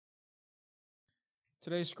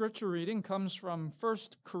Today's scripture reading comes from 1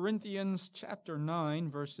 Corinthians chapter 9,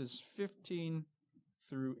 verses 15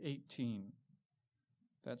 through 18.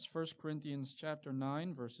 That's 1 Corinthians chapter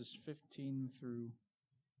 9, verses 15 through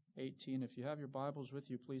 18. If you have your Bibles with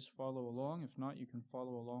you, please follow along. If not, you can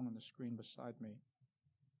follow along on the screen beside me.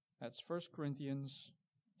 That's 1 Corinthians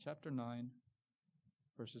chapter 9,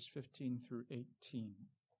 verses 15 through 18.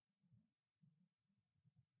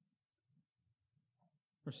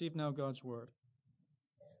 Receive now God's word.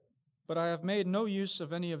 But I have made no use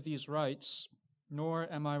of any of these rights,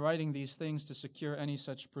 nor am I writing these things to secure any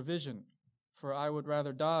such provision, for I would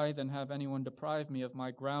rather die than have anyone deprive me of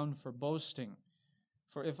my ground for boasting.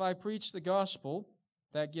 For if I preach the gospel,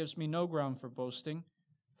 that gives me no ground for boasting,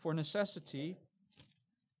 for necessity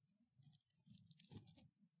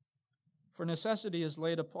is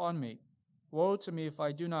laid upon me. Woe to me if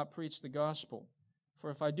I do not preach the gospel. For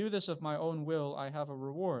if I do this of my own will, I have a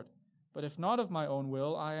reward. But if not of my own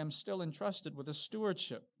will, I am still entrusted with a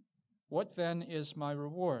stewardship. What then is my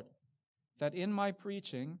reward? That in my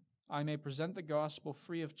preaching I may present the gospel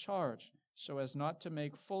free of charge, so as not to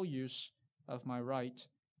make full use of my right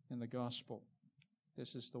in the gospel.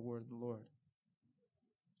 This is the word of the Lord.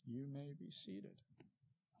 You may be seated.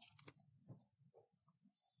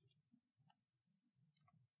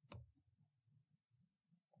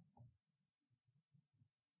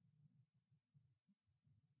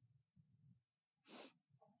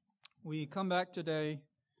 We come back today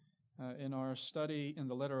in our study in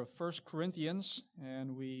the letter of 1 Corinthians,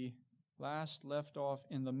 and we last left off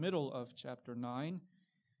in the middle of chapter 9.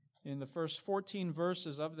 In the first 14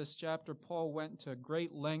 verses of this chapter, Paul went to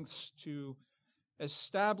great lengths to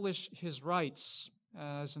establish his rights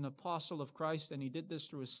as an apostle of Christ, and he did this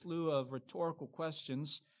through a slew of rhetorical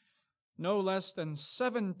questions. No less than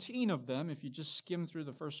 17 of them, if you just skim through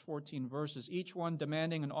the first 14 verses, each one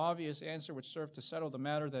demanding an obvious answer which served to settle the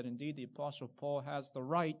matter that indeed the Apostle Paul has the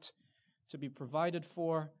right to be provided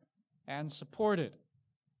for and supported.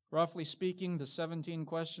 Roughly speaking, the 17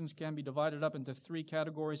 questions can be divided up into three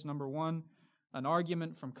categories. Number one, an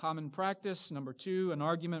argument from common practice. Number two, an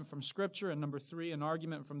argument from Scripture. And number three, an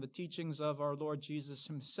argument from the teachings of our Lord Jesus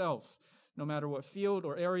himself. No matter what field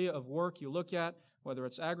or area of work you look at, whether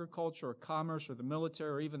it's agriculture or commerce or the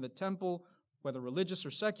military or even the temple, whether religious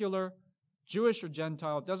or secular, Jewish or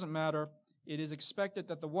Gentile, it doesn't matter. It is expected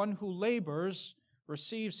that the one who labors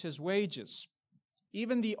receives his wages.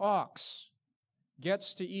 Even the ox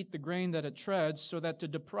gets to eat the grain that it treads, so that to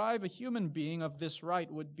deprive a human being of this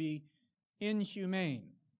right would be inhumane.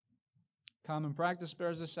 Common practice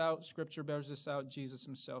bears this out. Scripture bears this out. Jesus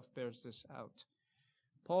himself bears this out.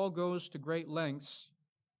 Paul goes to great lengths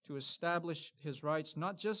to establish his rights,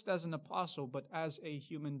 not just as an apostle, but as a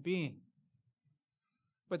human being.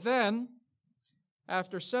 But then,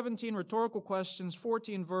 after 17 rhetorical questions,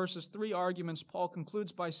 14 verses, 3 arguments, Paul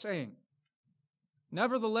concludes by saying,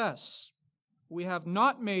 "Nevertheless, we have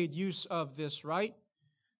not made use of this right,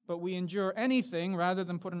 but we endure anything rather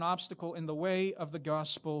than put an obstacle in the way of the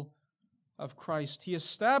gospel of Christ." He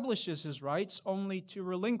establishes his rights only to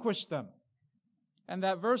relinquish them. And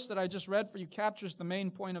that verse that I just read for you captures the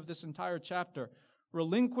main point of this entire chapter.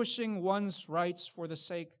 Relinquishing one's rights for the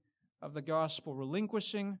sake of the gospel.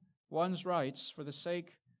 Relinquishing one's rights for the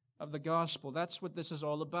sake of the gospel. That's what this is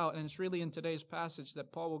all about. And it's really in today's passage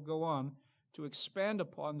that Paul will go on to expand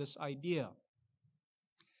upon this idea.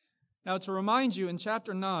 Now, to remind you, in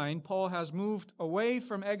chapter 9, Paul has moved away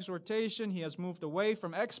from exhortation. He has moved away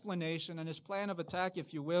from explanation. And his plan of attack,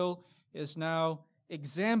 if you will, is now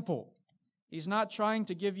example. He's not trying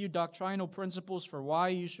to give you doctrinal principles for why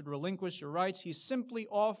you should relinquish your rights. He's simply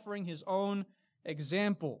offering his own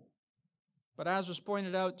example. But as was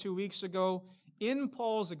pointed out 2 weeks ago, in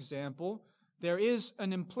Paul's example, there is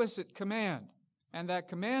an implicit command. And that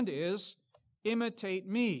command is, imitate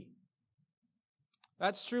me.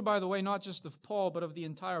 That's true, by the way, not just of Paul, but of the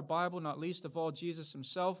entire Bible, not least of all Jesus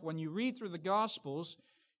himself. When you read through the Gospels,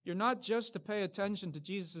 you're not just to pay attention to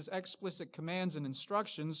Jesus' explicit commands and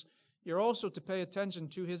instructions. You're also to pay attention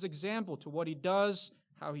to his example, to what he does,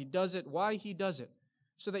 how he does it, why he does it,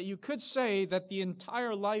 so that you could say that the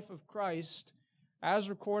entire life of Christ, as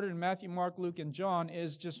recorded in Matthew, Mark, Luke, and John,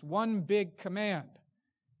 is just one big command: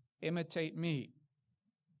 imitate me.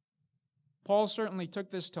 Paul certainly took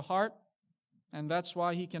this to heart, and that's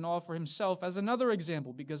why he can offer himself as another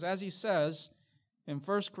example, because as he says in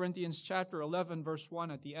 1 Corinthians chapter 11, verse 1,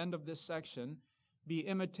 at the end of this section, "Be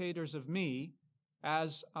imitators of me,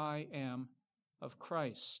 as I am of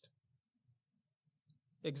Christ."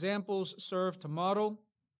 Examples serve to model,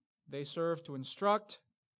 they serve to instruct,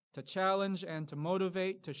 to challenge, and to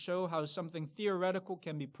motivate, to show how something theoretical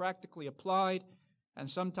can be practically applied, and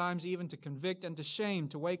sometimes even to convict and to shame,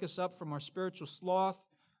 to wake us up from our spiritual sloth,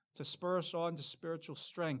 to spur us on to spiritual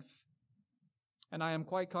strength. And I am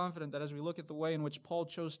quite confident that as we look at the way in which Paul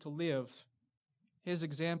chose to live, his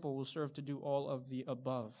example will serve to do all of the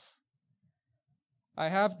above. I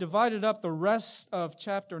have divided up the rest of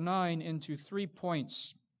chapter 9 into 3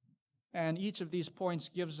 points, and each of these points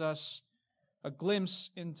gives us a glimpse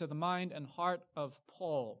into the mind and heart of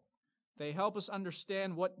Paul. They help us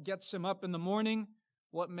understand what gets him up in the morning,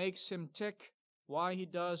 what makes him tick, why he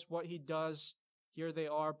does what he does. Here they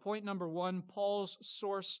are. Point number 1, Paul's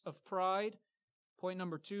source of pride. Point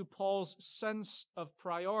number 2, Paul's sense of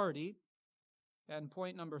priority. And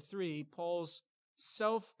point number 3, Paul's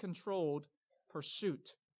self-controlled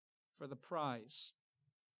pursuit for the prize.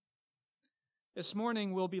 This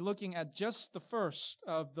morning we'll be looking at just the first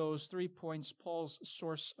of those 3 points, Paul's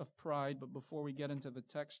source of pride. But before we get into the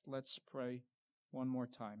text, let's pray one more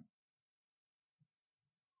time.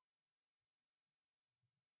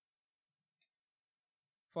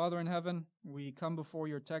 Father in heaven, we come before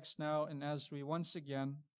your text now, and as we once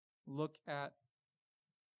again look at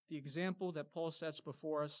the example that Paul sets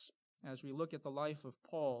before us, as we look at the life of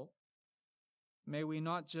Paul, may we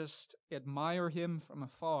not just admire him from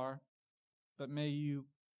afar, but may you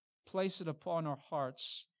place it upon our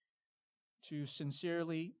hearts to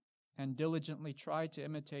sincerely and diligently try to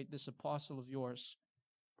imitate this apostle of yours,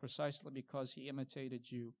 precisely because he imitated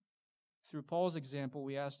you. Through Paul's example,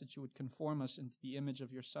 we ask that you would conform us into the image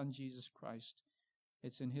of your Son, Jesus Christ.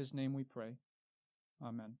 It's in his name we pray.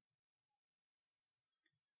 Amen.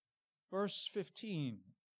 Verse 15.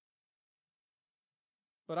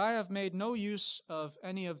 But I have made no use of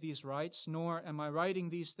any of these rights, nor am I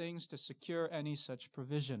writing these things to secure any such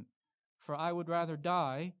provision. For I would rather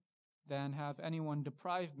die than have anyone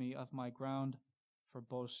deprive me of my ground for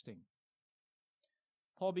boasting.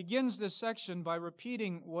 Paul begins this section by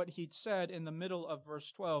repeating what he'd said in the middle of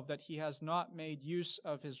verse 12, that he has not made use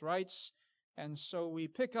of his rights, and so we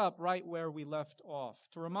pick up right where we left off.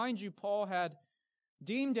 To remind you, Paul had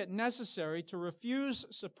deemed it necessary to refuse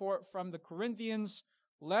support from the Corinthians,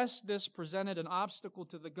 lest this presented an obstacle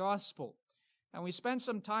to the gospel. And we spent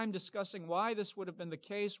some time discussing why this would have been the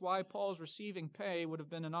case, why Paul's receiving pay would have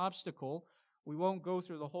been an obstacle. We won't go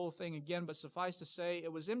through the whole thing again, but suffice to say,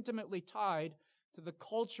 it was intimately tied to the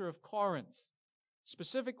culture of Corinth,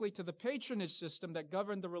 specifically to the patronage system that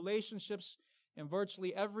governed the relationships in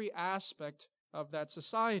virtually every aspect of that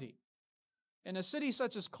society. In a city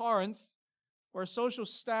such as Corinth, where social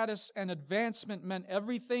status and advancement meant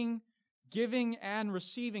everything, giving and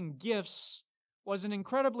receiving gifts was an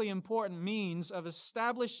incredibly important means of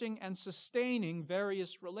establishing and sustaining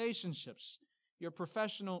various relationships, your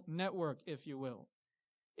professional network, if you will.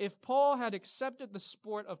 If Paul had accepted the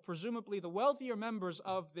support of presumably the wealthier members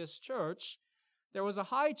of this church, there was a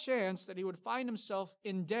high chance that he would find himself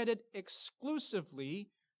indebted exclusively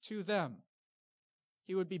to them.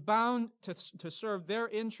 He would be bound to serve their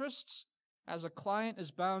interests as a client is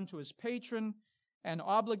bound to his patron, and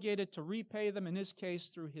obligated to repay them, in his case,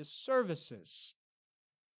 through his services.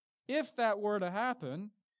 If that were to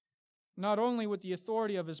happen, not only would the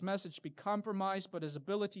authority of his message be compromised, but his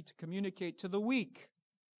ability to communicate to the weak,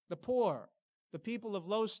 the poor, the people of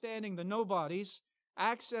low standing, the nobodies,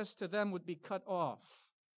 access to them would be cut off.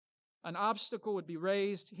 An obstacle would be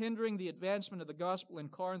raised, hindering the advancement of the gospel in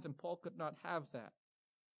Corinth, and Paul could not have that.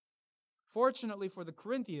 Fortunately for the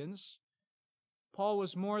Corinthians, Paul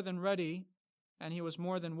was more than ready, and he was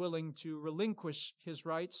more than willing to relinquish his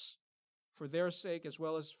rights for their sake as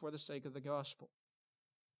well as for the sake of the gospel.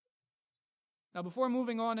 Now, before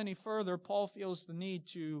moving on any further, Paul feels the need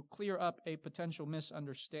to clear up a potential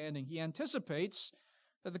misunderstanding. He anticipates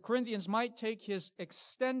that the Corinthians might take his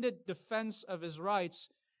extended defense of his rights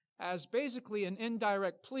as basically an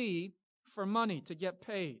indirect plea for money to get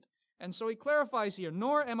paid. And so he clarifies here,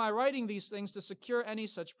 nor am I writing these things to secure any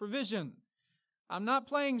such provision. I'm not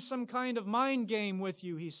playing some kind of mind game with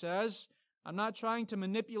you, he says. I'm not trying to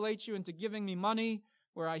manipulate you into giving me money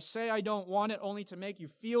where I say I don't want it only to make you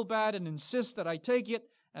feel bad and insist that I take it,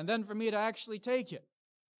 and then for me to actually take it.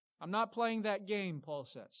 I'm not playing that game, Paul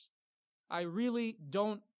says. I really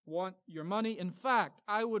don't want your money. In fact,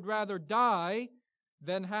 I would rather die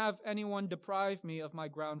than have anyone deprive me of my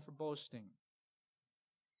ground for boasting.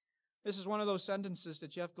 This is one of those sentences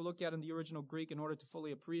that you have to look at in the original Greek in order to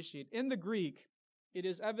fully appreciate. In the Greek, it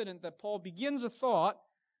is evident that Paul begins a thought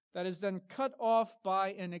that is then cut off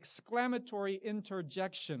by an exclamatory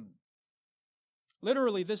interjection.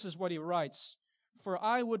 Literally, this is what he writes. For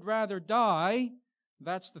I would rather die,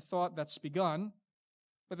 that's the thought that's begun,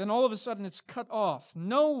 but then all of a sudden it's cut off.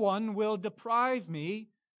 No one will deprive me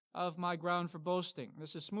of my ground for boasting.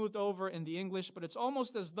 This is smoothed over in the English, but it's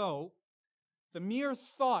almost as though the mere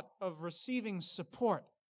thought of receiving support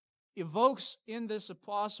evokes in this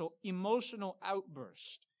apostle emotional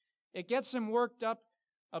outburst. It gets him worked up,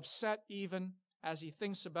 upset even, as he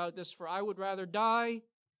thinks about this. For I would rather die.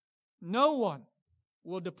 No one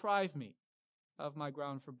will deprive me of my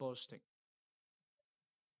ground for boasting.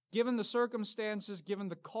 Given the circumstances, given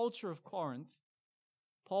the culture of Corinth,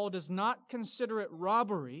 Paul does not consider it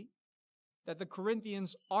robbery that the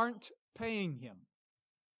Corinthians aren't paying him.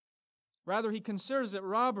 Rather, he considers it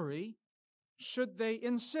robbery should they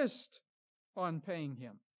insist on paying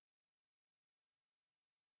him.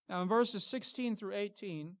 Now, in verses 16 through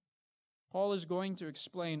 18, Paul is going to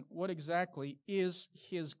explain what exactly is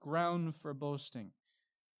his ground for boasting.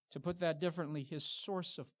 To put that differently, his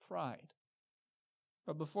source of pride.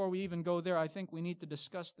 But before we even go there, I think we need to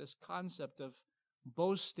discuss this concept of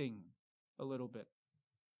boasting a little bit.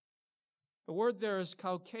 The word there is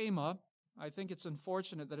kaukema. I think it's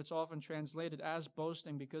unfortunate that it's often translated as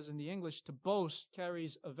boasting because in the English, to boast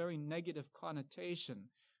carries a very negative connotation.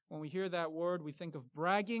 When we hear that word, we think of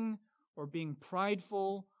bragging or being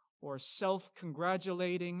prideful or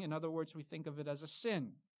self-congratulating. In other words, we think of it as a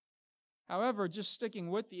sin. However, just sticking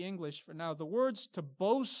with the English for now, the words to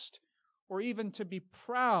boast or even to be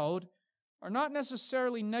proud are not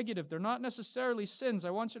necessarily negative. They're not necessarily sins.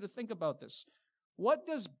 I want you to think about this. What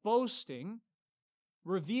does boasting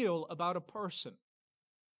reveal about a person?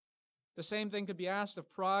 The same thing could be asked of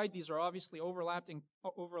pride. These are obviously overlapping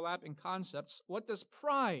concepts. What does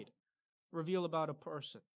pride reveal about a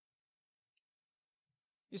person?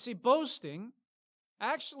 You see, boasting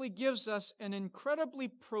actually gives us an incredibly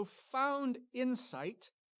profound insight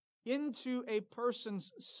into a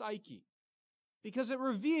person's psyche because it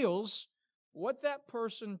reveals what that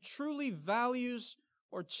person truly values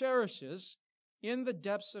or cherishes in the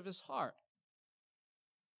depths of his heart.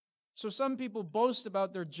 So some people boast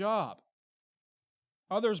about their job.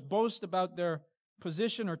 Others boast about their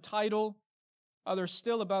position or title. Others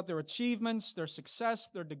still about their achievements, their success,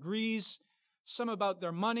 their degrees. Some about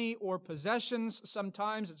their money or possessions.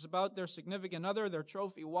 Sometimes it's about their significant other, their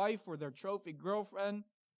trophy wife or their trophy girlfriend.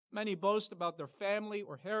 Many boast about their family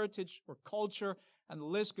or heritage or culture, and the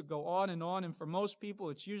list could go on. And for most people,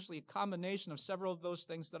 it's usually a combination of several of those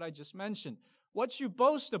things that I just mentioned. What you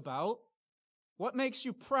boast about, what makes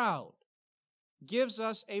you proud, gives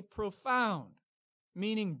us a profound,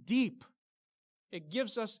 meaning deep. It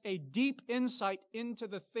gives us a deep insight into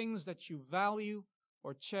the things that you value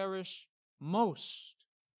or cherish most.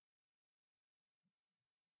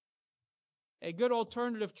 A good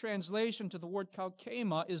alternative translation to the word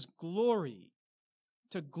kaukema is glory,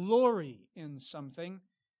 to glory in something.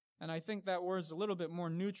 And I think that word is a little bit more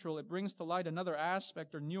neutral. It brings to light another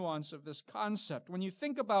aspect or nuance of this concept. When you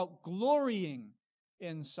think about glorying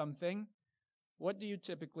in something, what do you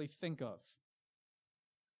typically think of?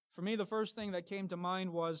 For me, the first thing that came to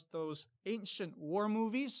mind was those ancient war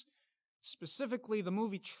movies, specifically the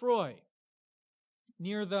movie Troy.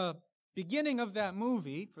 Near the beginning of that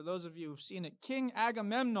movie, for those of you who've seen it, King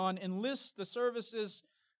Agamemnon enlists the services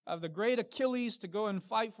of the great Achilles to go and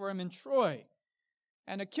fight for him in Troy.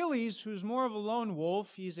 And Achilles, who's more of a lone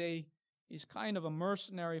wolf, he's kind of a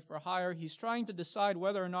mercenary for hire. He's trying to decide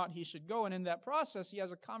whether or not he should go. And in that process, he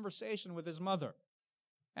has a conversation with his mother.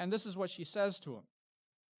 And this is what she says to him.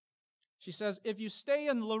 She says, if you stay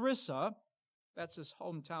in Larissa, that's his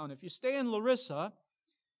hometown, if you stay in Larissa,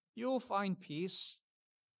 you'll find peace.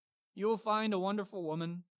 You'll find a wonderful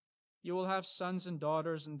woman. You will have sons and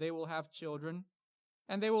daughters, and they will have children.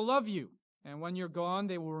 And they will love you. And when you're gone,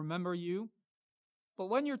 they will remember you. But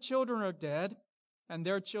when your children are dead, and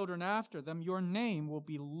their children after them, your name will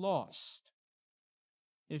be lost.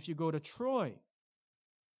 If you go to Troy,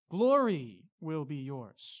 glory will be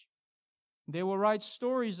yours. They will write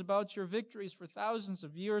stories about your victories for thousands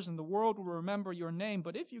of years, and the world will remember your name.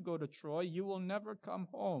 But if you go to Troy, you will never come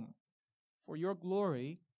home, for your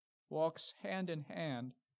glory walks hand in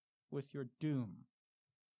hand with your doom.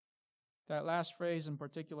 That last phrase in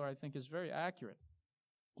particular, I think, is very accurate.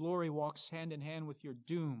 Glory walks hand in hand with your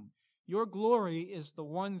doom. Your glory is the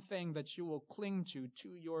one thing that you will cling to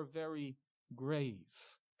your very grave.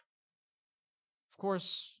 Of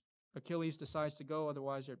course, Achilles decides to go,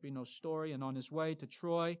 otherwise there'd be no story. And on his way to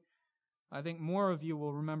Troy, I think more of you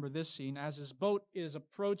will remember this scene. As his boat is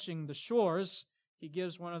approaching the shores, he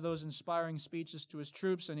gives one of those inspiring speeches to his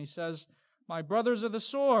troops, and he says, "My brothers of the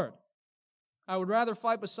sword, I would rather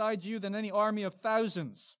fight beside you than any army of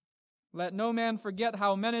thousands. Let no man forget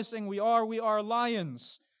how menacing we are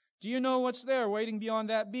lions. Do you know what's there waiting beyond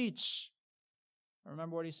that beach?"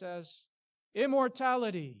 Remember what he says?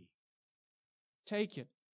 Immortality. Take it.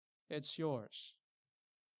 It's yours.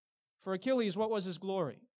 For Achilles, what was his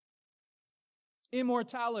glory?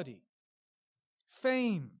 Immortality.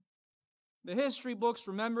 Fame. The history books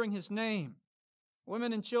remembering his name.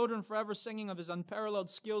 Women and children forever singing of his unparalleled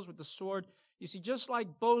skills with the sword. You see, just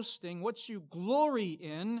like boasting, what you glory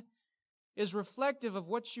in is reflective of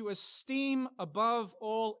what you esteem above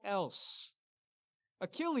all else.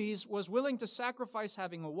 Achilles was willing to sacrifice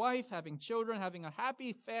having a wife, having children, having a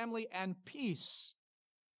happy family and peace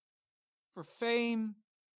for fame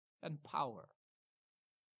and power.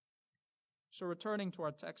 So returning to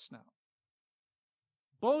our text now.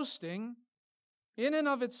 Boasting in and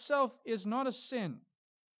of itself is not a sin.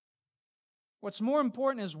 What's more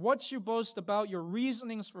important is what you boast about, your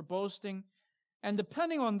reasonings for boasting. And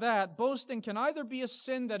depending on that, boasting can either be a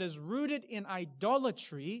sin that is rooted in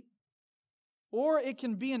idolatry, or it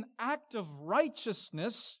can be an act of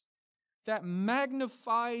righteousness that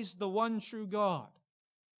magnifies the one true God.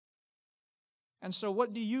 And so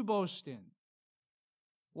what do you boast in?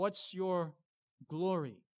 What's your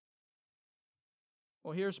glory?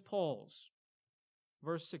 Well, here's Paul's.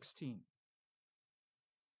 Verse 16.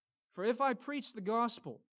 For if I preach the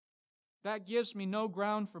gospel, that gives me no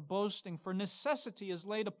ground for boasting, for necessity is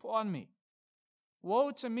laid upon me. Woe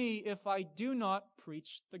to me if I do not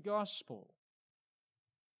preach the gospel.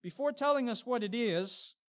 Before telling us what it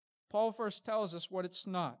is, Paul first tells us what it's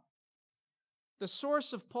not. The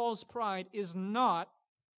source of Paul's pride is not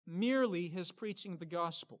merely his preaching the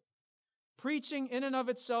gospel. Preaching in and of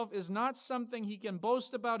itself is not something he can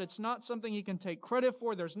boast about. It's not something he can take credit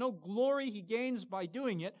for. There's no glory he gains by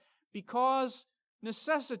doing it because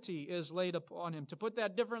necessity is laid upon him. To put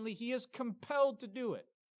that differently, he is compelled to do it.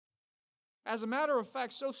 As a matter of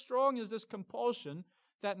fact, so strong is this compulsion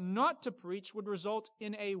that not to preach would result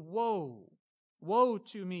in a woe. Woe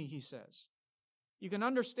to me, he says. You can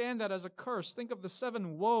understand that as a curse. Think of the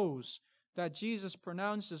 7 woes that Jesus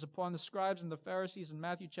pronounces upon the scribes and the Pharisees in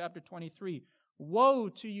Matthew chapter 23. Woe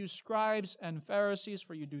to you, scribes and Pharisees,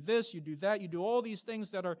 for you do this, you do that, you do all these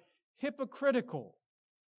things that are hypocritical.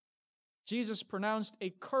 Jesus pronounced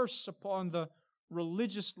a curse upon the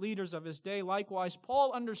religious leaders of his day. Likewise,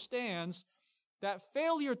 Paul understands that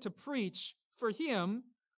failure to preach for him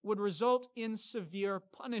would result in severe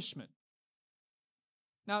punishment.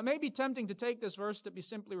 Now, it may be tempting to take this verse to be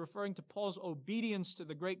simply referring to Paul's obedience to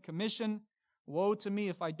the Great Commission. Woe to me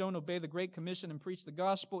if I don't obey the Great Commission and preach the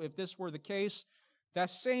gospel. If this were the case,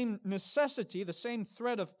 that same necessity, the same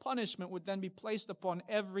threat of punishment would then be placed upon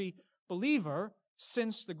every believer,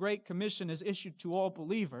 since the Great Commission is issued to all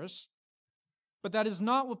believers. But that is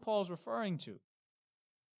not what Paul's referring to.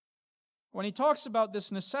 When he talks about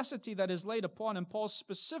this necessity that is laid upon him, Paul's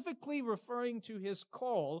specifically referring to his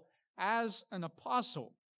call as an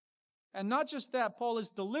apostle. And not just that, Paul is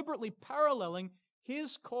deliberately paralleling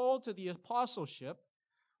his call to the apostleship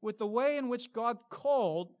with the way in which God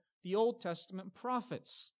called the Old Testament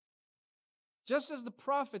prophets. Just as the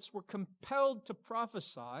prophets were compelled to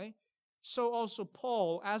prophesy, so also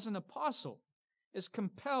Paul, as an apostle, is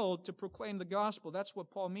compelled to proclaim the gospel. That's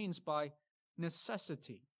what Paul means by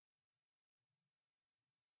necessity.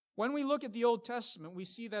 When we look at the Old Testament, we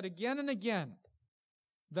see that again and again,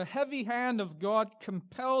 the heavy hand of God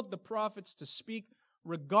compelled the prophets to speak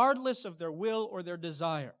regardless of their will or their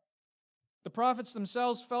desire. The prophets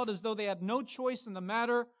themselves felt as though they had no choice in the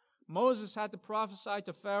matter. Moses had to prophesy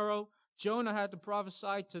to Pharaoh. Jonah had to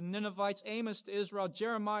prophesy to Ninevites, Amos to Israel,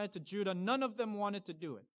 Jeremiah to Judah. None of them wanted to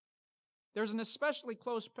do it. There's an especially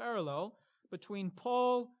close parallel between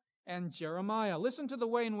Paul and Jeremiah. Listen to the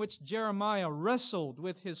way in which Jeremiah wrestled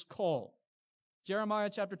with his call. Jeremiah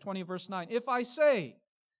chapter 20, verse 9. If I say,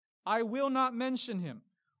 I will not mention him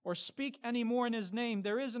or speak any more in his name,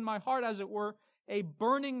 there is in my heart, as it were, a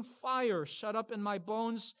burning fire shut up in my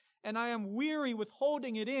bones, and I am weary with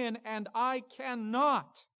holding it in, and I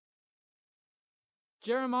cannot.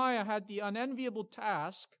 Jeremiah had the unenviable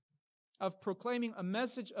task of proclaiming a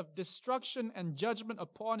message of destruction and judgment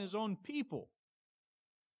upon his own people.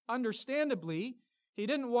 Understandably, he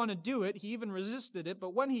didn't want to do it. He even resisted it.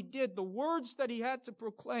 But when he did, the words that he had to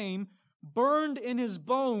proclaim burned in his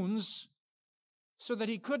bones so that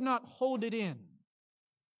he could not hold it in.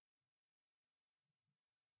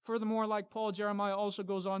 Furthermore, like Paul, Jeremiah also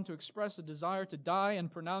goes on to express a desire to die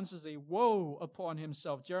and pronounces a woe upon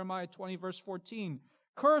himself. Jeremiah 20, verse 14.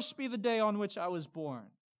 Cursed be the day on which I was born.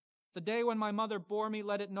 The day when my mother bore me,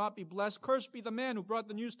 let it not be blessed. Cursed be the man who brought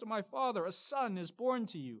the news to my father. A son is born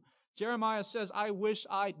to you. Jeremiah says, I wish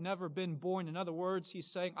I'd never been born. In other words, he's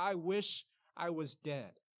saying, I wish I was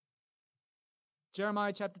dead.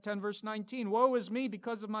 Jeremiah chapter 10, verse 19. Woe is me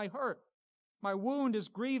because of my hurt. My wound is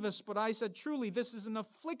grievous, but I said, truly, this is an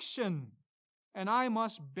affliction, and I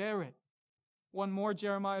must bear it. One more,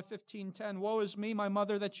 Jeremiah 15:10. Woe is me, my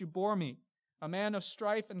mother, that you bore me, a man of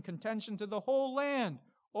strife and contention to the whole land.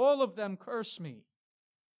 All of them curse me.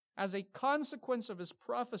 As a consequence of his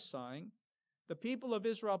prophesying, the people of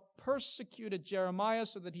Israel persecuted Jeremiah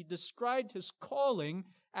so that he described his calling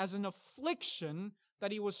as an affliction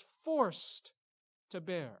that he was forced to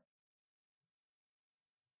bear.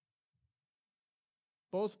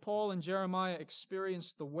 Both Paul and Jeremiah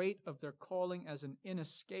experienced the weight of their calling as an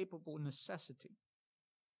inescapable necessity.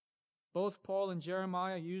 Both Paul and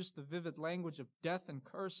Jeremiah used the vivid language of death and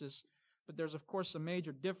curses, but there's of course a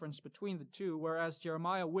major difference between the two. Whereas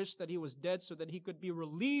Jeremiah wished that he was dead so that he could be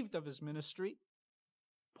relieved of his ministry,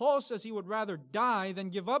 Paul says he would rather die than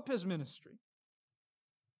give up his ministry.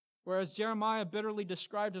 Whereas Jeremiah bitterly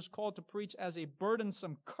described his call to preach as a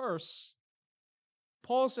burdensome curse,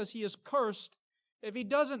 Paul says he is cursed if he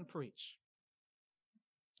doesn't preach.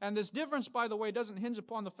 And this difference, by the way, doesn't hinge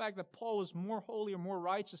upon the fact that Paul is more holy or more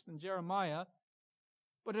righteous than Jeremiah,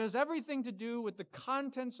 but it has everything to do with the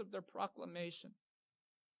contents of their proclamation.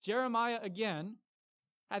 Jeremiah, again,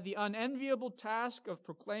 had the unenviable task of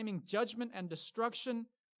proclaiming judgment and destruction.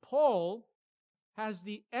 Paul has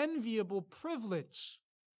the enviable privilege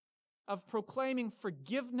of proclaiming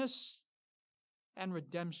forgiveness and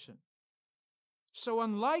redemption. So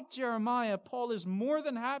unlike Jeremiah, Paul is more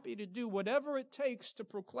than happy to do whatever it takes to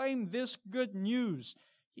proclaim this good news.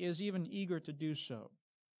 He is even eager to do so.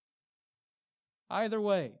 Either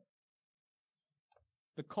way,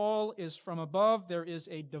 the call is from above. There is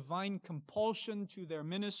a divine compulsion to their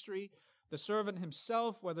ministry. The servant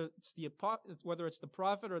himself, whether it's the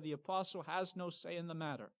prophet or the apostle, has no say in the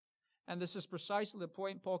matter. And this is precisely the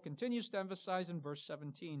point Paul continues to emphasize in verse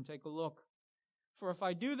 17. Take a look. For if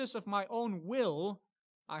I do this of my own will,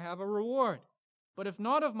 I have a reward. But if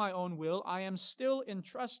not of my own will, I am still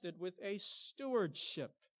entrusted with a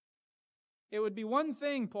stewardship. It would be one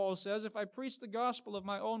thing, Paul says, if I preached the gospel of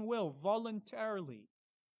my own will, voluntarily.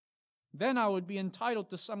 Then I would be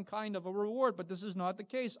entitled to some kind of a reward, but this is not the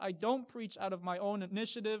case. I don't preach out of my own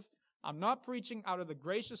initiative. I'm not preaching out of the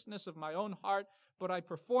graciousness of my own heart, but I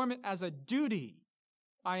perform it as a duty.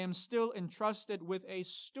 I am still entrusted with a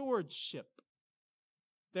stewardship.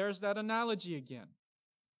 There's that analogy again.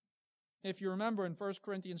 If you remember in 1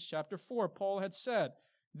 Corinthians chapter 4, Paul had said,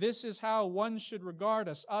 this is how one should regard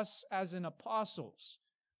us as in apostles.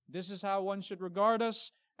 This is how one should regard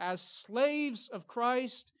us as slaves of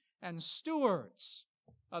Christ and stewards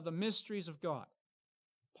of the mysteries of God.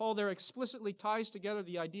 Paul there explicitly ties together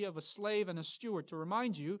the idea of a slave and a steward. To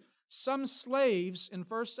remind you, some slaves in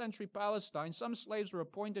first century Palestine, some slaves were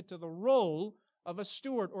appointed to the role of a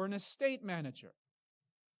steward or an estate manager.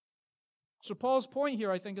 So Paul's point here,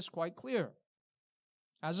 I think, is quite clear.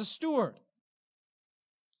 As a steward,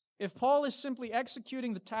 if Paul is simply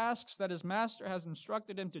executing the tasks that his master has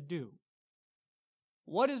instructed him to do,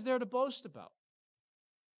 what is there to boast about?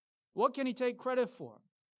 What can he take credit for?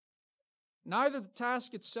 Neither the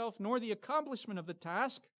task itself nor the accomplishment of the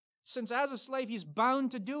task, since as a slave he's bound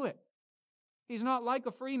to do it. He's not like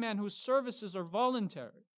a free man whose services are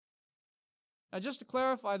voluntary. Now, just to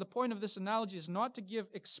clarify, the point of this analogy is not to give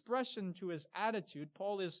expression to his attitude.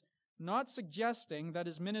 Paul is not suggesting that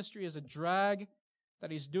his ministry is a drag,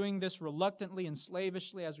 that he's doing this reluctantly and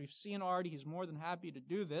slavishly. As we've seen already, he's more than happy to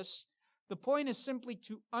do this. The point is simply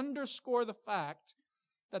to underscore the fact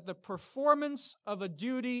that the performance of a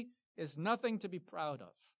duty is nothing to be proud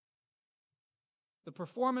of. The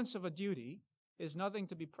performance of a duty is nothing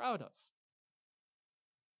to be proud of.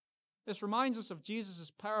 This reminds us of Jesus'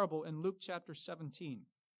 parable in Luke chapter 17.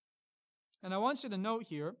 And I want you to note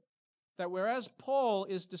here that whereas Paul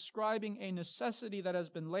is describing a necessity that has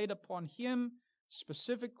been laid upon him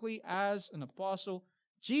specifically as an apostle,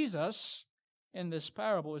 Jesus in this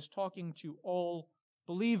parable is talking to all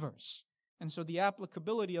believers. And so the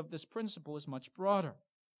applicability of this principle is much broader.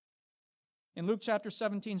 In Luke chapter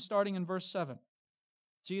 17, starting in verse 7,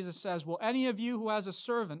 Jesus says, will any of you who has a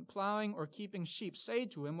servant plowing or keeping sheep say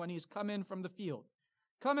to him when he's come in from the field,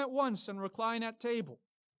 come at once and recline at table?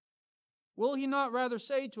 Will he not rather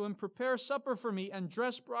say to him, prepare supper for me and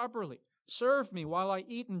dress properly? Serve me while I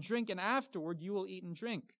eat and drink, and afterward you will eat and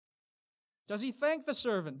drink. Does he thank the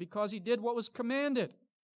servant because he did what was commanded?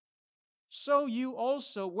 So you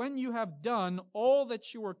also, when you have done all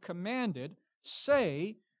that you were commanded,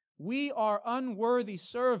 say, we are unworthy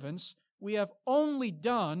servants. We have only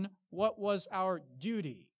done what was our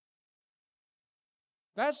duty.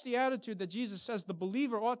 That's the attitude that Jesus says the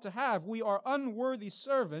believer ought to have. We are unworthy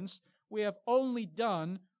servants. We have only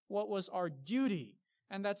done what was our duty.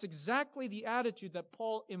 And that's exactly the attitude that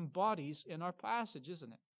Paul embodies in our passage,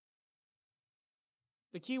 isn't it?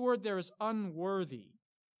 The key word there is unworthy.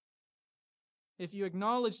 If you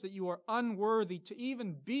acknowledge that you are unworthy to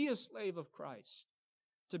even be a slave of Christ,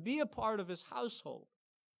 to be a part of His household,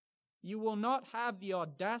 you will not have the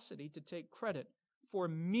audacity to take credit for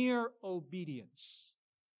mere obedience.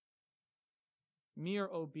 Mere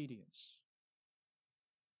obedience.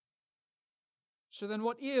 So then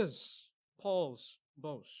what is Paul's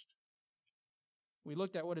boast? We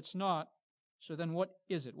looked at what it's not. So then what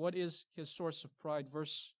is it? What is his source of pride?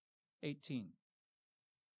 Verse 18.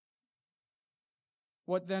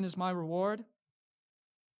 What then is my reward?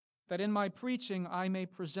 That in my preaching I may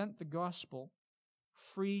present the gospel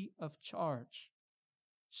free of charge,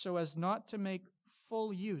 so as not to make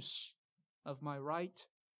full use of my right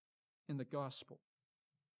in the gospel.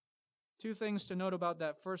 Two things to note about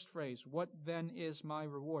that first phrase. What then is my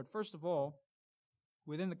reward? First of all,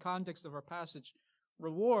 within the context of our passage,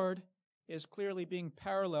 reward is clearly being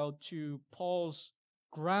paralleled to Paul's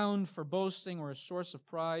ground for boasting or a source of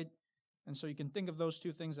pride. And so you can think of those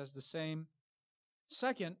two things as the same.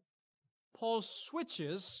 Second, Paul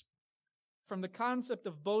switches from the concept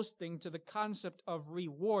of boasting to the concept of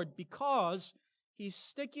reward because he's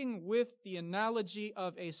sticking with the analogy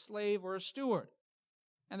of a slave or a steward.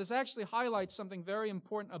 And this actually highlights something very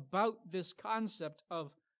important about this concept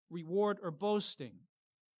of reward or boasting.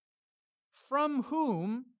 From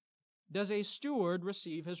whom does a steward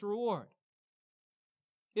receive his reward?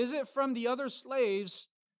 Is it from the other slaves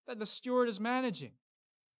that the steward is managing?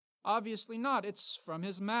 Obviously not. It's from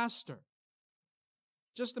his master.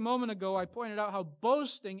 Just a moment ago, I pointed out how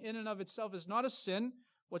boasting in and of itself is not a sin.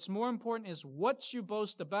 What's more important is what you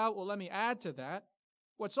boast about. Well, let me add to that.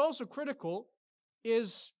 What's also critical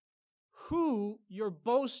is who you're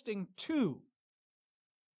boasting to.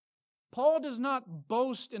 Paul does not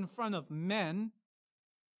boast in front of men.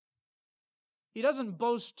 He doesn't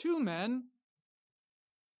boast to men.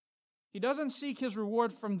 He doesn't seek his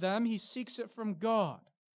reward from them. He seeks it from God.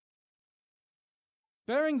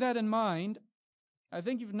 Bearing that in mind, I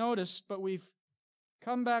think you've noticed, but we've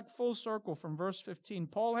come back full circle from verse 15.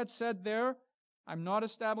 Paul had said there, I'm not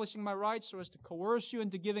establishing my right so as to coerce you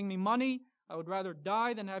into giving me money. I would rather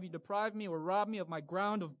die than have you deprive me or rob me of my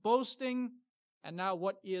ground of boasting. And now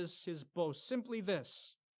what is his boast? Simply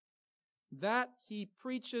this, that he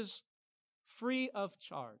preaches free of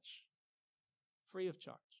charge. Free of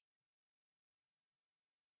charge.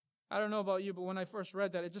 I don't know about you, but when I first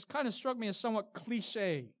read that, it just kind of struck me as somewhat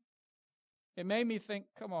cliche. It made me think,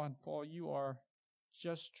 come on, Paul, you are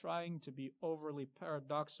just trying to be overly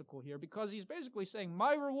paradoxical here, because he's basically saying,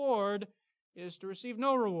 my reward is to receive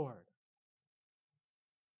no reward.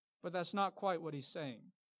 But that's not quite what he's saying.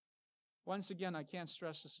 Once again, I can't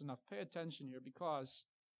stress this enough. Pay attention here, because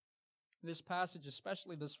this passage,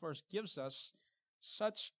 especially this verse, gives us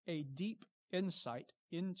such a deep insight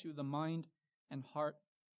into the mind and heart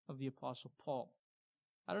of the Apostle Paul.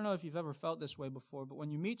 I don't know if you've ever felt this way before, but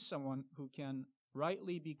when you meet someone who can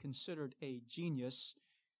rightly be considered a genius,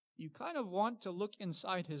 you kind of want to look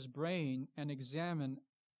inside his brain and examine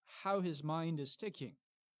how his mind is ticking,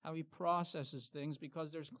 how he processes things,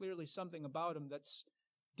 because there's clearly something about him that's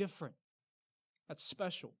different, that's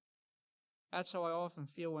special. That's how I often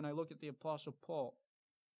feel when I look at the Apostle Paul.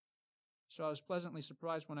 So I was pleasantly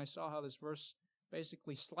surprised when I saw how this verse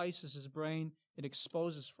basically slices his brain. It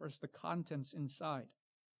exposes first the contents inside.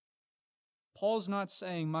 Paul's not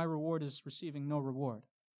saying my reward is receiving no reward.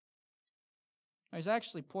 He's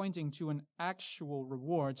actually pointing to an actual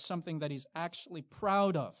reward, something that he's actually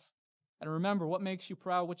proud of. And remember, what makes you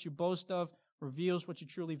proud, what you boast of, reveals what you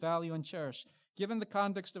truly value and cherish. Given the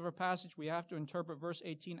context of our passage, we have to interpret verse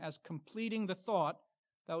 18 as completing the thought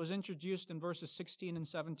that was introduced in verses 16 and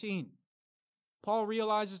 17. Paul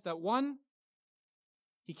realizes that one,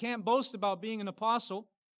 he can't boast about being an apostle.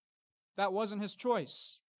 That wasn't his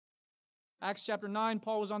choice. Acts chapter 9,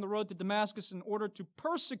 Paul was on the road to Damascus in order to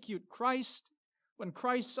persecute Christ. When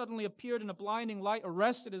Christ suddenly appeared in a blinding light,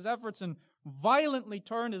 arrested his efforts and violently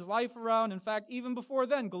turned his life around. In fact, even before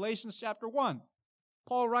then, Galatians chapter 1,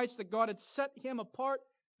 Paul writes that God had set him apart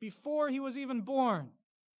before he was even born.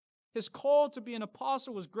 His call to be an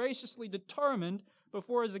apostle was graciously determined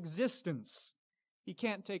before his existence. He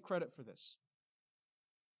can't take credit for this.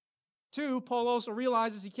 2, Paul also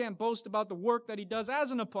realizes he can't boast about the work that he does as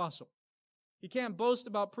an apostle. He can't boast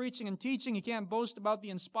about preaching and teaching. He can't boast about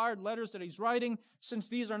the inspired letters that he's writing, since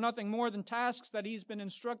these are nothing more than tasks that he's been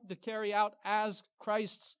instructed to carry out as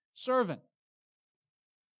Christ's servant.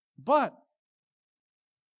 But,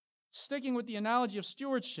 sticking with the analogy of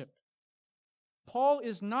stewardship, Paul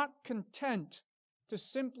is not content to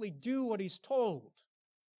simply do what he's told.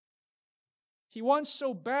 He wants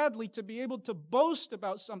so badly to be able to boast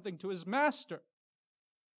about something to his master,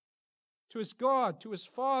 to his God, to his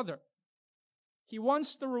Father. He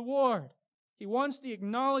wants the reward. He wants the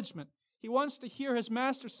acknowledgement. He wants to hear his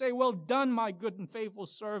master say, "Well done, my good and faithful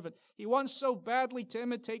servant." He wants so badly to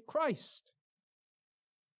imitate Christ.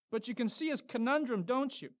 But you can see his conundrum,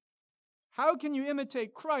 don't you? How can you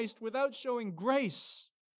imitate Christ without showing grace?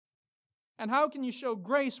 And how can you show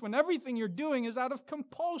grace when everything you're doing is out of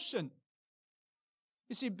compulsion?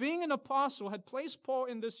 You see, being an apostle had placed Paul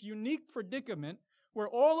in this unique predicament where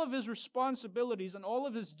all of his responsibilities and all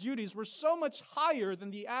of his duties were so much higher than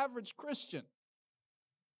the average Christian.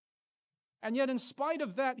 And yet, in spite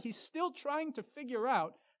of that, he's still trying to figure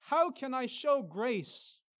out, how can I show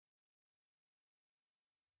grace?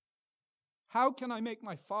 How can I make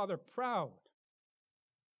my Father proud?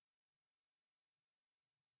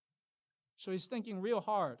 So he's thinking real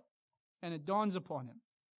hard, and it dawns upon him.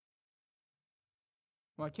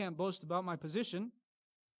 Well, I can't boast about my position,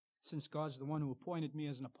 since God's the one who appointed me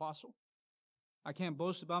as an apostle. I can't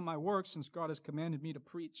boast about my work, since God has commanded me to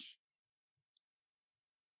preach.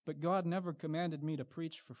 But God never commanded me to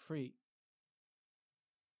preach for free.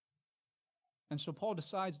 And so Paul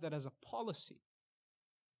decides that as a policy,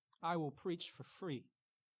 I will preach for free.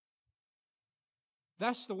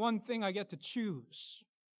 That's the one thing I get to choose.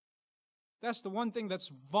 That's the one thing that's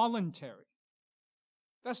voluntary.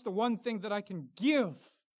 That's the one thing that I can give,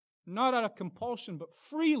 not out of compulsion, but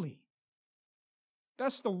freely.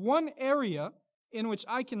 That's the one area in which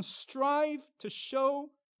I can strive to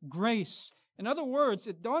show grace. In other words,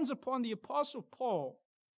 it dawns upon the Apostle Paul,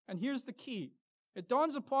 and here's the key. It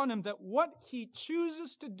dawns upon him that what he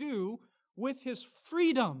chooses to do with his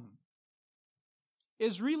freedom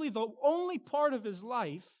is really the only part of his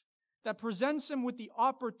life that presents him with the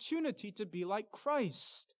opportunity to be like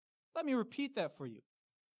Christ. Let me repeat that for you.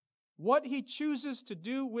 What he chooses to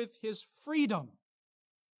do with his freedom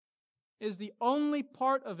is the only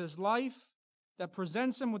part of his life that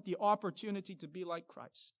presents him with the opportunity to be like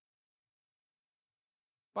Christ.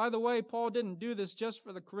 By the way, Paul didn't do this just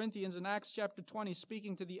for the Corinthians. In Acts chapter 20,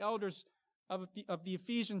 speaking to the elders of the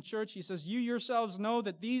Ephesian church, he says, "You yourselves know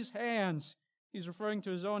that these hands," he's referring to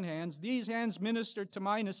his own hands, "these hands ministered to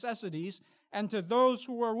my necessities and to those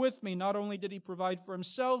who were with me." Not only did he provide for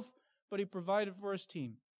himself, but he provided for his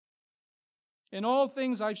team. "In all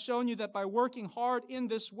things I've shown you that by working hard in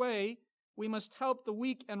this way, we must help the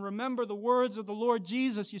weak and remember the words of the Lord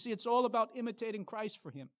Jesus." You see, it's all about imitating Christ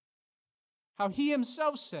for him. How he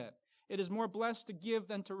himself said, "It is more blessed to give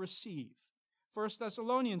than to receive." 1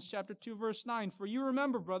 Thessalonians chapter 2, verse 9, "For you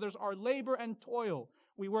remember, brothers, our labor and toil.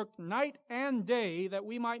 We worked night and day that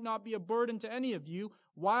we might not be a burden to any of you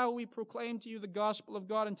while we proclaim to you the gospel of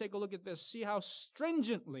God." And take a look at this. See how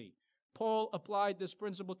stringently Paul applied this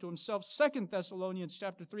principle to himself. 2 Thessalonians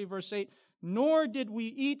chapter 3, verse 8, "Nor did we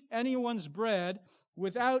eat anyone's bread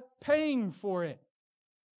without paying for it."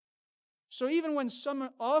 So even when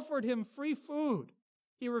someone offered him free food,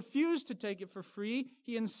 he refused to take it for free.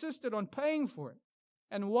 He insisted on paying for it.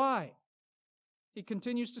 And why? He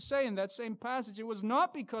continues to say in that same passage, it was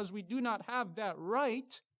not because we do not have that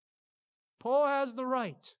right. Paul has the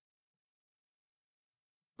right.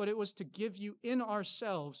 But it was to give you in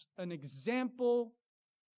ourselves an example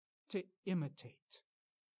to imitate.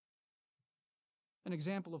 An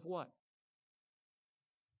example of what?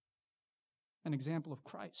 An example of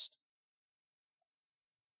Christ.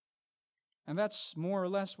 And that's more or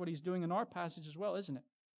less what he's doing in our passage as well, isn't it?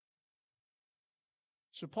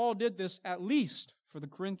 So Paul did this at least for the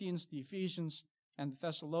Corinthians, the Ephesians, and the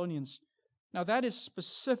Thessalonians. Now that is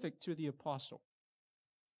specific to the apostle.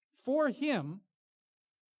 For him,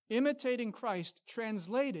 imitating Christ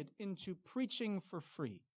translated into preaching for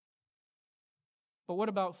free. But what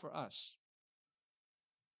about for us?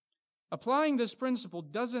 Applying this principle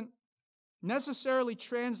doesn't necessarily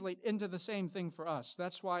translate into the same thing for us.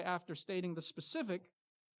 That's why after stating the specific,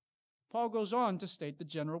 Paul goes on to state the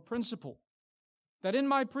general principle. That in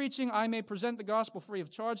my preaching I may present the gospel free of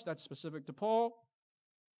charge, that's specific to Paul,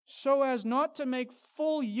 so as not to make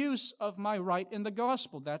full use of my right in the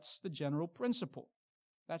gospel. That's the general principle.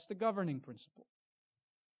 That's the governing principle.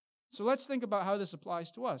 So let's think about how this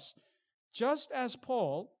applies to us. Just as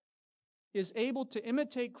Paul is able to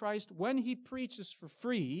imitate Christ when he preaches for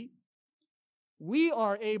free, we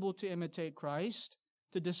are able to imitate Christ,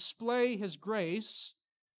 to display his grace,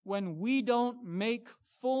 when we don't make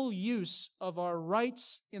full use of our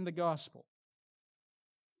rights in the gospel.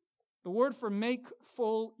 The word for make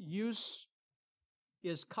full use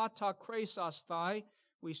is katakresasthai,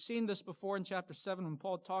 We've seen this before in chapter 7 when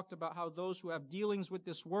Paul talked about how those who have dealings with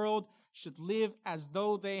this world should live as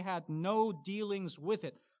though they had no dealings with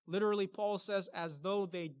it. Literally, Paul says, as though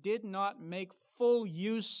they did not make full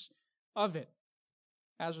use of it.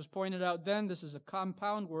 As was pointed out then, this is a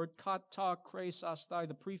compound word, kata, kresastai.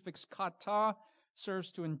 The prefix kata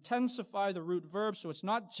serves to intensify the root verb, so it's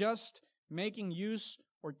not just making use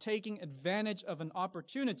or taking advantage of an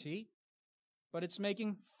opportunity, but it's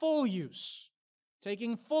making full use,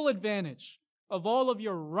 taking full advantage of all of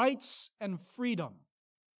your rights and freedom.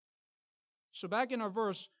 So back in our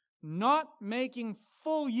verse, not making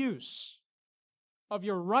full use of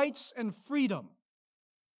your rights and freedom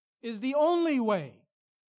is the only way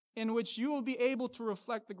in which you will be able to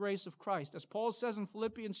reflect the grace of Christ. As Paul says in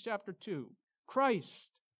Philippians chapter 2,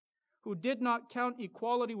 Christ, who did not count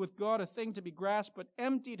equality with God a thing to be grasped, but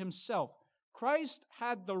emptied himself. Christ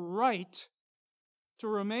had the right to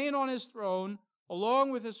remain on his throne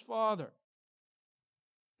along with his Father.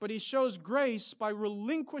 But he shows grace by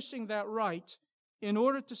relinquishing that right in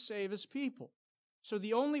order to save his people. So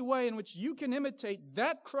the only way in which you can imitate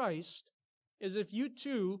that Christ is if you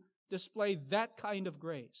too display that kind of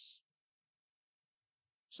grace.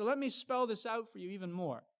 So let me spell this out for you even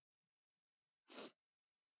more.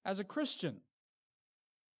 As a Christian,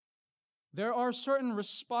 there are certain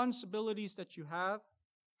responsibilities that you have,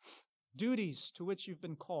 duties to which you've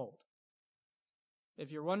been called.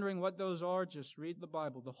 If you're wondering what those are, just read the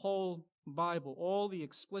Bible, the whole Bible, all the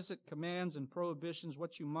explicit commands and prohibitions,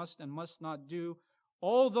 what you must and must not do.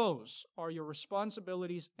 All those are your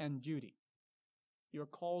responsibilities and duty. You're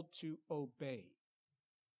called to obey.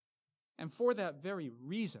 And for that very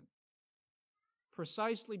reason,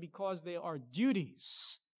 precisely because they are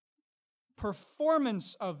duties,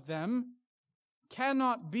 performance of them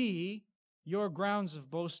cannot be your grounds of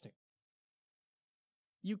boasting.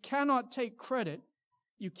 You cannot take credit,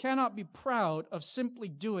 you cannot be proud of simply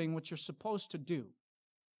doing what you're supposed to do.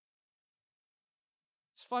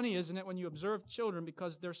 It's funny, isn't it, when you observe children,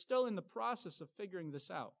 because they're still in the process of figuring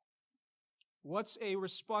this out. What's a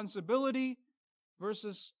responsibility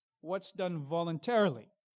versus what's done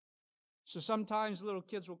voluntarily? So sometimes little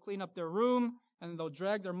kids will clean up their room and they'll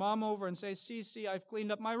drag their mom over and say, see, I've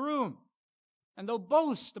cleaned up my room. And they'll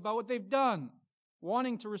boast about what they've done,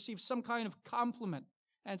 wanting to receive some kind of compliment.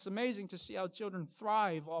 And it's amazing to see how children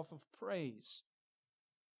thrive off of praise.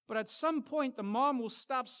 But at some point, the mom will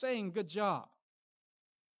stop saying, good job.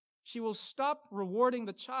 She will stop rewarding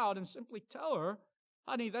the child and simply tell her,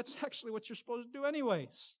 honey, that's actually what you're supposed to do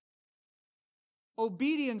anyways.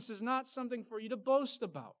 Obedience is not something for you to boast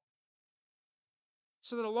about.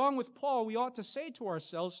 So that along with Paul, we ought to say to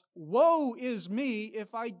ourselves, woe is me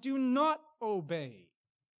if I do not obey.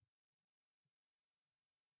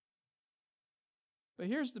 But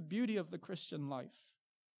here's the beauty of the Christian life.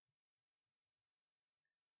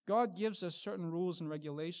 God gives us certain rules and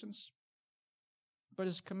regulations, but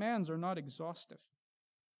his commands are not exhaustive.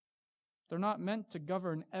 They're not meant to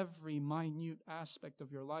govern every minute aspect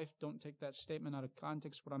of your life. Don't take that statement out of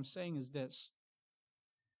context. What I'm saying is this,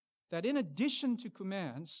 that in addition to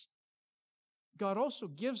commands, God also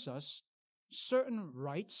gives us certain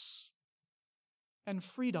rights and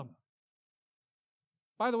freedom.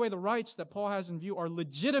 By the way, the rights that Paul has in view are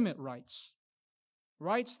legitimate rights.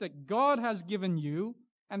 Rights that God has given you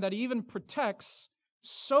and that he even protects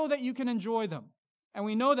so that you can enjoy them. And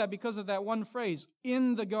we know that because of that one phrase,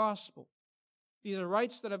 in the gospel. These are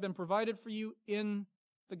rights that have been provided for you in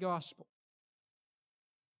the gospel.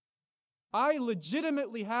 I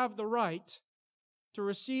legitimately have the right to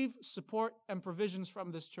receive support and provisions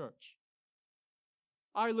from this church.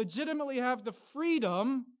 I legitimately have the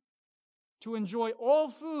freedom to enjoy all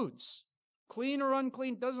foods, clean or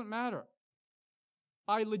unclean, doesn't matter.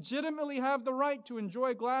 I legitimately have the right to enjoy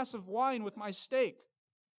a glass of wine with my steak.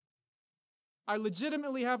 I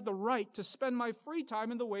legitimately have the right to spend my free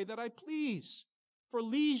time in the way that I please, for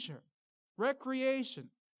leisure, recreation,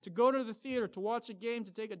 to go to the theater, to watch a game,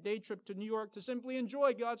 to take a day trip to New York, to simply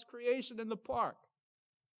enjoy God's creation in the park.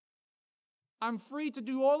 I'm free to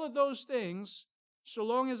do all of those things so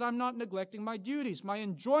long as I'm not neglecting my duties. My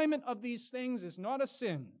enjoyment of these things is not a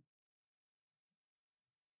sin.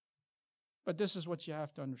 But this is what you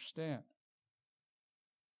have to understand.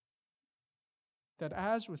 That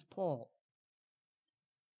as with Paul,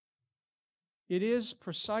 it is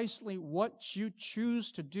precisely what you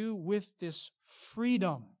choose to do with this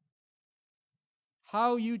freedom.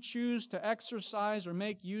 How you choose to exercise or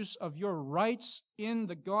make use of your rights in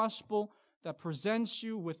the gospel that presents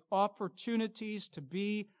you with opportunities to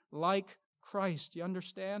be like Christ. You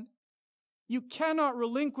understand? You cannot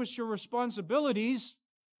relinquish your responsibilities.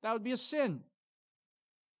 That would be a sin.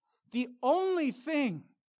 The only thing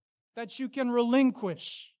that you can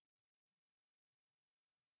relinquish,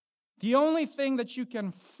 the only thing that you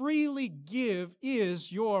can freely give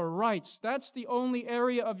is your rights. That's the only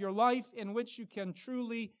area of your life in which you can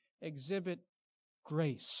truly exhibit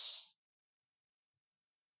grace.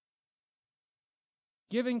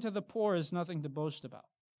 Giving to the poor is nothing to boast about.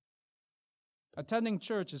 Attending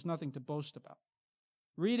church is nothing to boast about.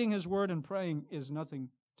 Reading His Word and praying is nothing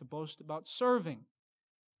to boast about. Serving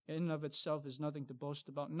in and of itself is nothing to boast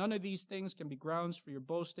about. None of these things can be grounds for your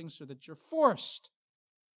boasting, so that you're forced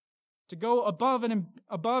to go above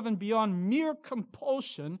and beyond mere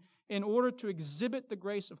compulsion in order to exhibit the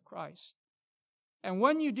grace of Christ. And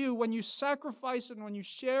when you do, when you sacrifice and when you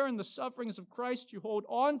share in the sufferings of Christ, you hold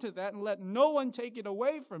on to that and let no one take it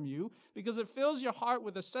away from you, because it fills your heart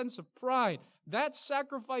with a sense of pride. That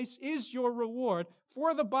sacrifice is your reward,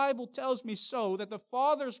 for the Bible tells me so, that the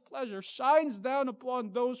Father's pleasure shines down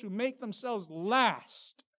upon those who make themselves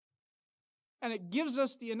last. And it gives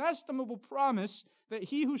us the inestimable promise that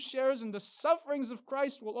he who shares in the sufferings of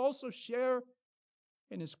Christ will also share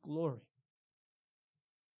in His glory.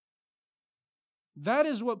 That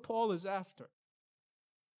is what Paul is after.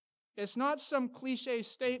 It's not some cliche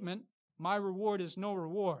statement, my reward is no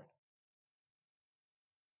reward.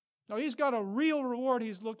 No, he's got a real reward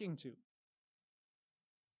he's looking to.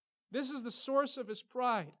 This is the source of his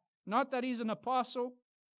pride. Not that he's an apostle,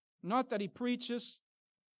 not that he preaches,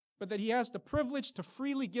 but that he has the privilege to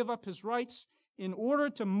freely give up his rights in order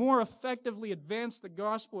to more effectively advance the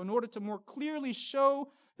gospel, in order to more clearly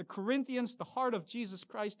show the Corinthians the heart of Jesus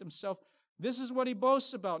Christ Himself. This is what he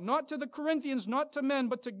boasts about, not to the Corinthians, not to men,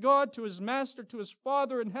 but to God, to his Master, to his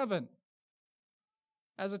Father in heaven.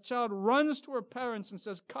 As a child runs to her parents and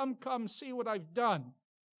says, "Come, come, see what I've done."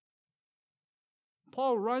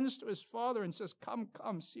 Paul runs to his Father and says, "Come,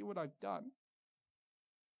 come, see what I've done.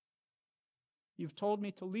 You've told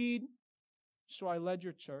me to lead, so I led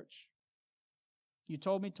your church. You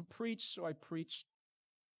told me to preach, so I preached.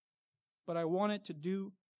 But I wanted to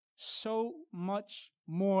do so much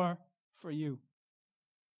more for you.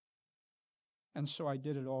 And so I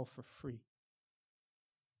did it all for free."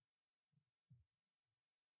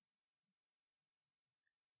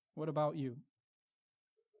 What about you?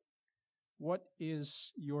 What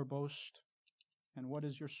is your boast, and what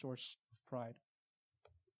is your source of pride?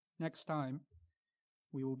 Next time,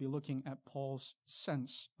 we will be looking at Paul's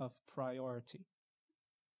sense of priority.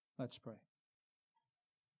 Let's pray.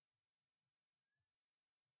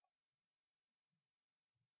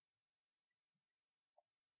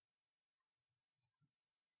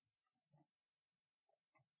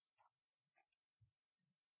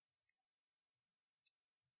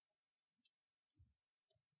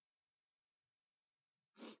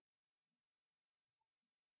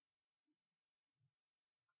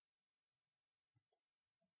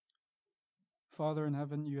 Father in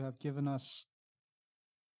heaven, you have given us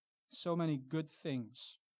so many good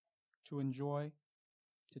things to enjoy,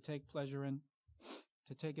 to take pleasure in,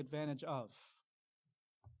 to take advantage of.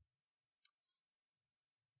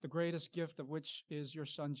 The greatest gift of which is your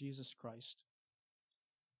Son, Jesus Christ.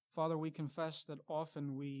 Father, we confess that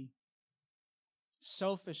often we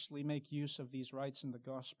selfishly make use of these rights in the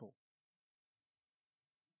gospel.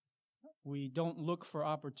 We don't look for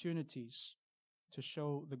opportunities to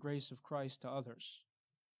show the grace of Christ to others.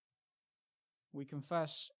 We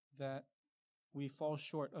confess that we fall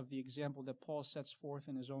short of the example that Paul sets forth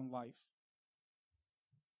in his own life.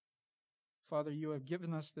 Father, you have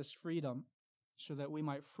given us this freedom so that we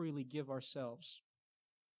might freely give ourselves,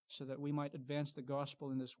 so that we might advance the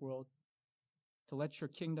gospel in this world, to let your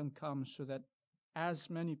kingdom come so that as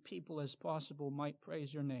many people as possible might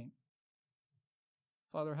praise your name.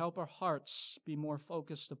 Father, help our hearts be more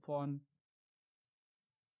focused upon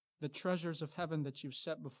the treasures of heaven that you've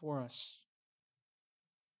set before us.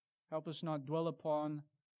 Help us not dwell upon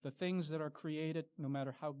the things that are created, no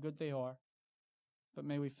matter how good they are, but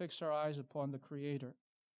may we fix our eyes upon the Creator.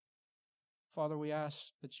 Father, we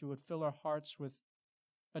ask that you would fill our hearts with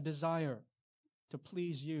a desire to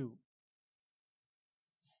please you.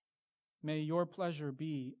 May your pleasure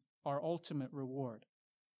be our ultimate reward.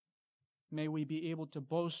 May we be able to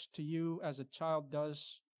boast to you as a child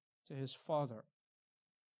does to his father.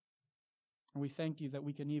 And we thank you that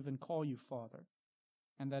we can even call you Father,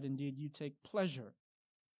 and that indeed you take pleasure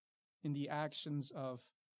in the actions of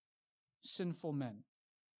sinful men.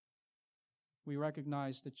 We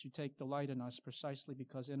recognize that you take delight in us precisely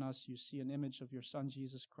because in us you see an image of your Son,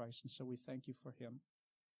 Jesus Christ, and so we thank you for him.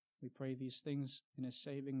 We pray these things in his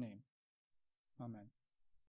saving name. Amen.